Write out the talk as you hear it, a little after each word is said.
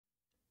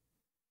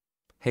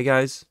Hey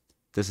guys,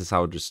 this is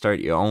how to start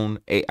your own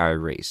AI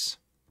race.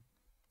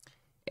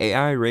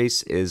 AI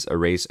race is a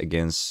race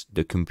against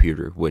the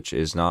computer, which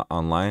is not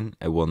online.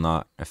 It will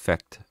not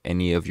affect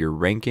any of your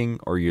ranking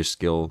or your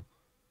skill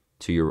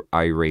to your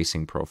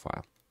iRacing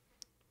profile.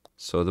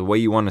 So the way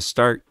you want to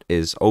start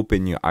is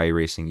open your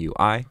iRacing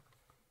UI.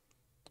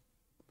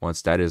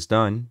 Once that is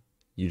done,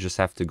 you just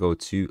have to go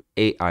to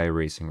AI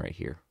Racing right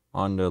here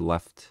on the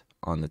left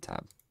on the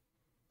tab.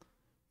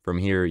 From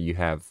here, you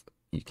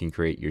can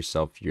create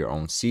yourself your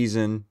own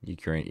season. You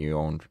create your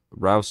own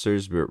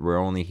rousters, but we're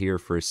only here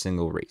for a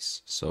single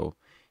race. So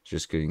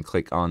just go and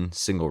click on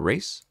single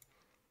race.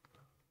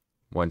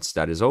 Once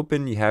that is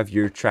open, you have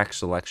your track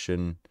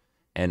selection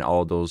and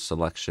all those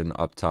selection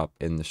up top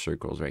in the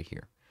circles right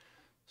here.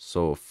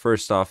 So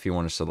first off, you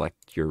want to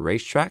select your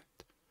racetrack.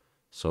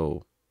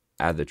 So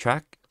add the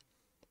track.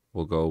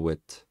 We'll go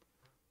with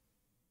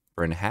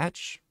Burn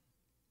Hatch.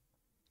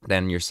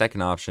 Then your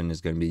second option is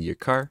going to be your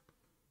car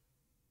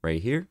right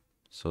here.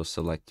 So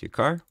select your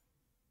car,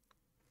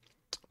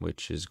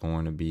 which is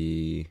going to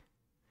be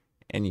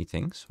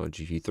anything, so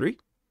GT3.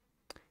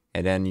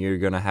 And then you're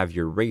going to have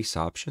your race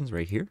options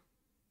right here.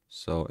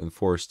 So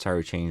enforce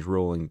tire change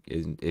rule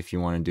if you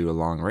want to do a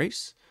long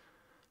race.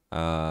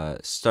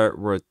 Start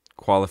with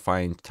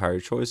qualifying tire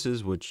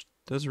choices, which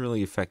doesn't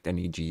really affect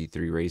any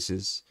GT3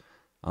 races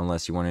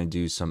unless you want to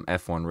do some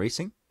F1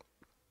 racing.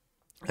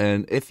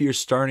 And if you're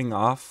starting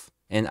off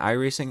in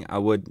iRacing, I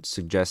would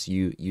suggest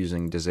you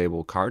using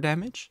disable car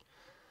damage.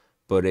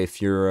 But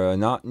if you're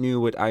not new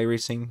with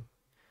iRacing,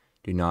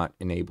 do not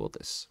enable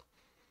this.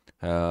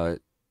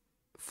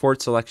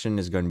 Fourth selection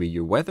is going to be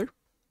your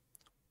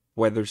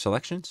weather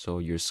selection. So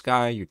your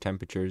sky, your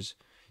temperatures,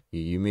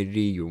 your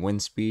humidity, your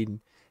wind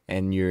speed,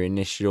 and your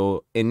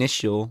initial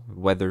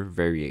weather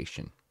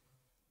variation.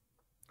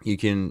 You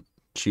can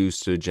choose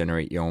to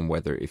generate your own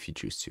weather if you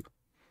choose to,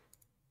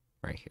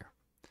 right here.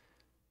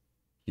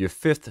 Your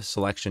fifth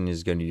selection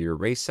is going to be your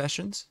race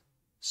sessions.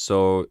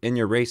 So in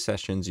your race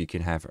sessions, you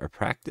can have a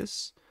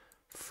practice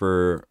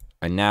for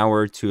an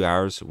hour, 2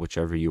 hours,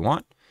 whichever you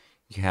want.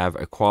 You have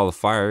a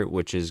qualifier,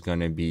 which is going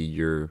to be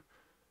your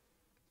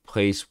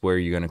place where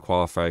you're going to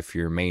qualify for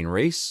your main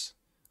race.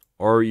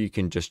 Or you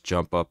can just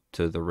jump up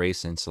to the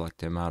race and select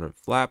the amount of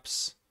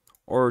laps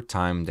or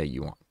time that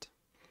you want.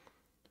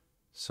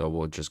 So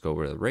we'll just go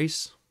over the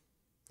race.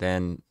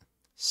 Then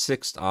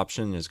sixth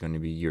option is going to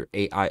be your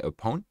AI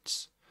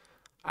opponents.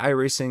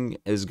 iRacing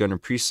is going to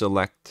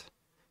pre-select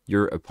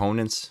your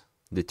opponents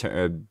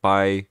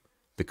by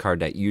the car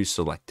that you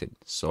selected.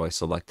 So I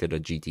selected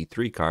a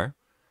GT3 car,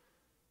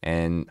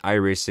 and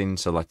iRacing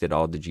selected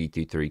all the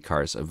GT3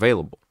 cars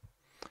available.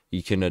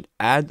 You can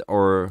add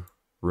or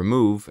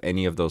remove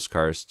any of those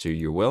cars to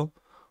your will,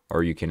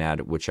 or you can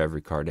add whichever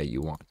car that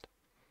you want.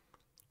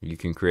 You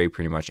can create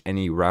pretty much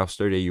any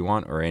roster that you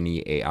want or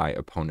any AI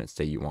opponents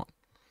that you want.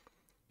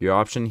 Your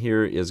option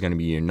here is going to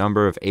be your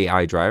number of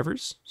AI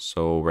drivers.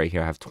 So right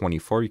here I have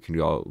 24. You can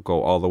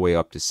go all the way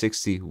up to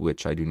 60,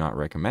 which I do not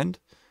recommend.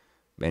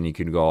 And you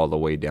can go all the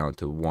way down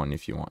to 1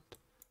 if you want.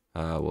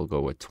 We'll go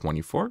with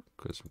 24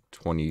 because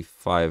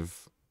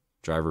 25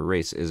 driver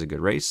race is a good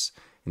race.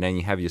 And then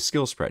you have your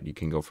skill spread. You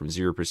can go from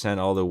 0%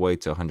 all the way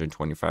to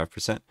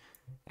 125%.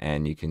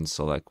 And you can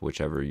select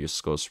whichever your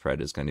skill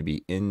spread is going to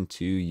be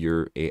into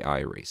your AI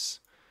race.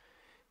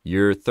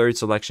 Your third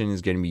selection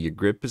is going to be your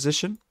grid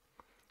position.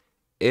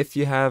 If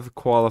you have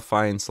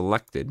qualifying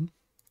selected,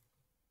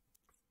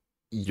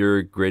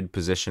 your grid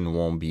position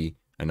won't be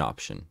an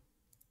option.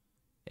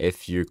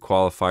 If your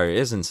qualifier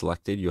isn't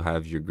selected, you'll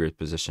have your grid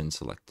position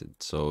selected.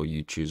 So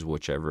you choose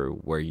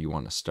where you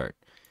want to start.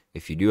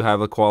 If you do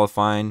have a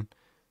qualifying,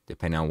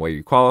 depending on where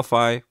you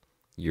qualify,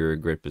 your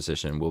grid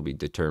position will be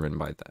determined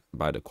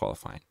by the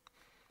qualifying.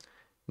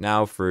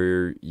 Now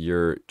for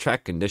your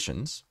track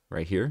conditions,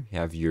 right here, you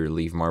have your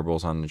leave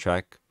marbles on the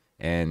track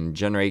and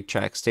generate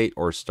track state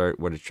or start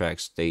with a track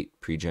state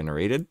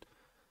pre-generated.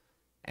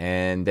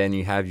 And then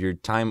you have your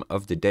time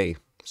of the day.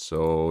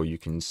 So you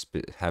can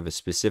have a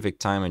specific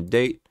time and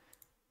date,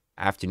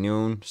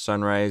 afternoon,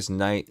 sunrise,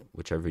 night,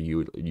 whichever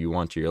you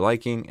want to your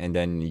liking. And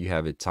then you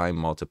have a time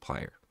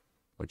multiplier,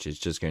 which is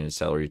just going to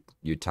accelerate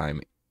your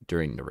time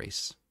during the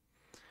race.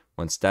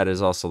 Once that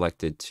is all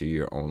selected to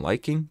your own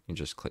liking, you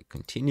just click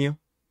continue.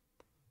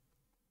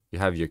 You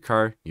have your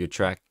car, your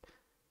track,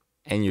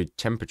 and your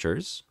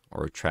temperatures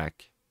or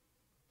track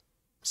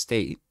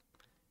state.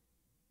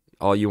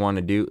 All you want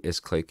to do is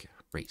click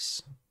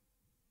race.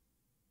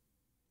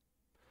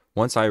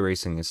 Once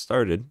iRacing is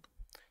started,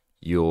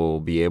 you'll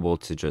be able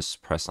to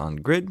just press on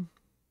grid,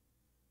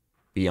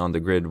 be on the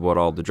grid with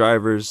all the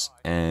drivers,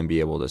 and be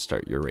able to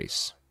start your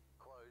race.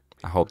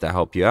 I hope that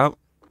helped you out.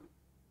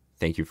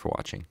 Thank you for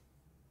watching.